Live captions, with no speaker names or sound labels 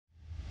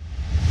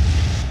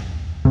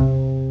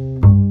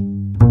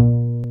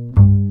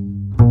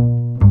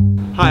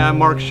I'm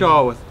Mark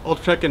Shaw with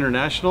Ultratech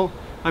International.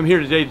 I'm here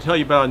today to tell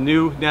you about a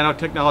new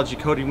nanotechnology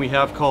coating we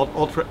have called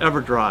Ultra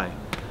EverDry.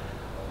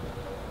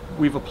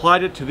 We've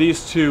applied it to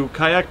these two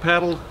kayak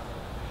paddles,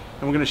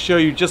 and we're going to show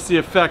you just the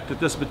effect that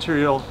this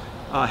material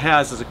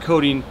has as a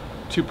coating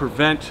to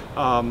prevent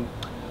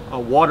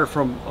water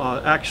from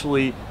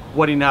actually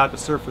wetting out the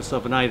surface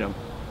of an item.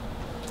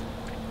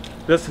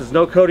 This is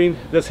no coating,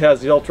 this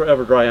has the Ultra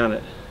EverDry on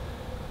it.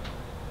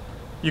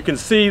 You can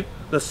see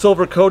the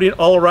silver coating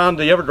all around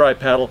the EverDry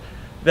paddle.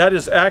 That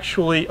is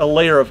actually a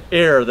layer of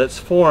air that's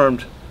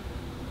formed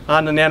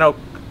on the nano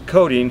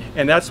coating,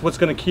 and that's what's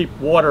going to keep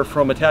water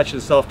from attaching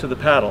itself to the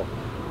paddle.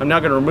 I'm now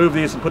going to remove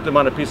these and put them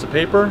on a piece of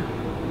paper.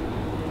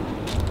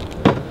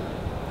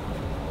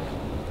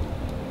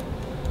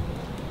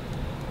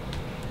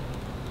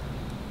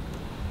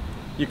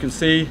 You can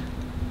see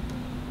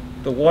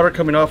the water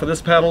coming off of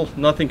this paddle,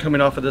 nothing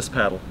coming off of this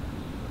paddle.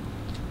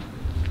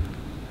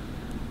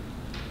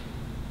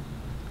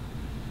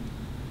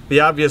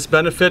 The obvious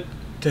benefit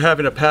to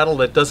having a paddle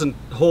that doesn't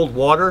hold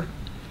water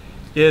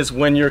is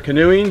when you're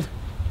canoeing,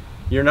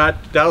 you're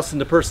not dousing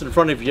the person in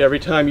front of you every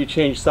time you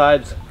change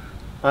sides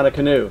on a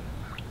canoe.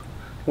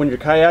 When you're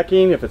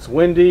kayaking, if it's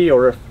windy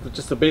or if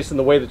just based on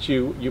the way that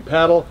you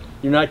paddle,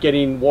 you're not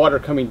getting water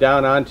coming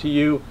down onto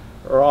you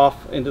or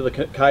off into the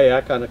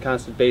kayak on a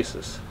constant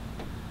basis.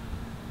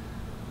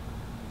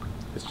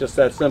 It's just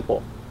that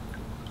simple.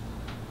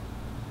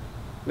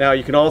 Now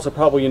you can also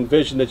probably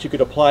envision that you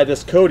could apply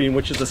this coating,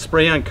 which is a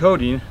spray-on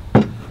coating,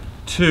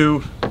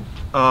 to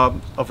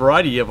a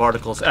variety of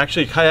articles.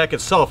 Actually, kayak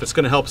itself, it's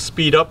going to help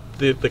speed up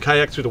the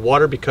kayak through the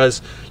water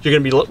because you're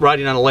going to be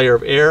riding on a layer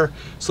of air,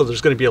 so there's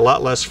going to be a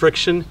lot less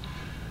friction.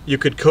 You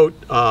could coat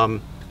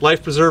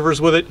life preservers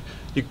with it.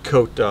 You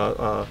could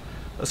coat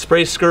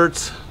spray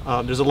skirts.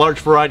 There's a large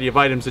variety of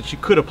items that you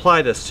could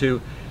apply this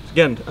to.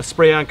 Again, a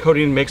spray-on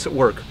coating makes it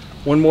work.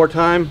 One more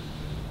time.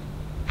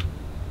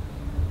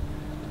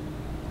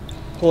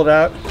 Pull it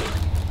out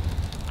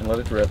and let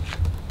it drip.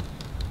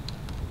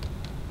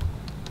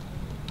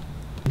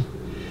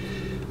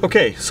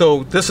 Okay,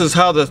 so this is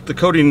how the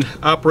coating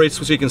operates,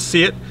 so you can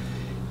see it.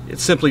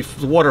 It's simply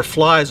the water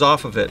flies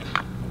off of it.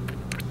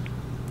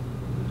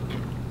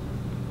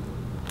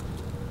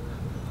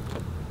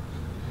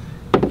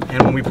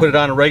 And when we put it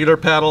on a regular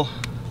paddle,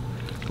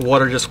 the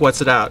water just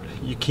wets it out.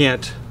 You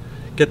can't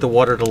get the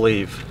water to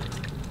leave.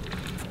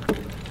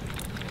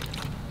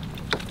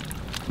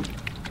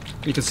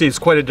 You can see it's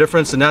quite a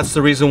difference, and that's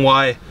the reason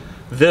why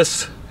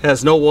this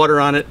has no water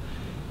on it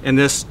and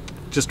this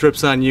just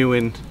drips on you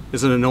and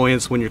is an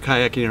annoyance when you're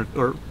kayaking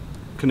or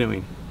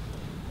canoeing.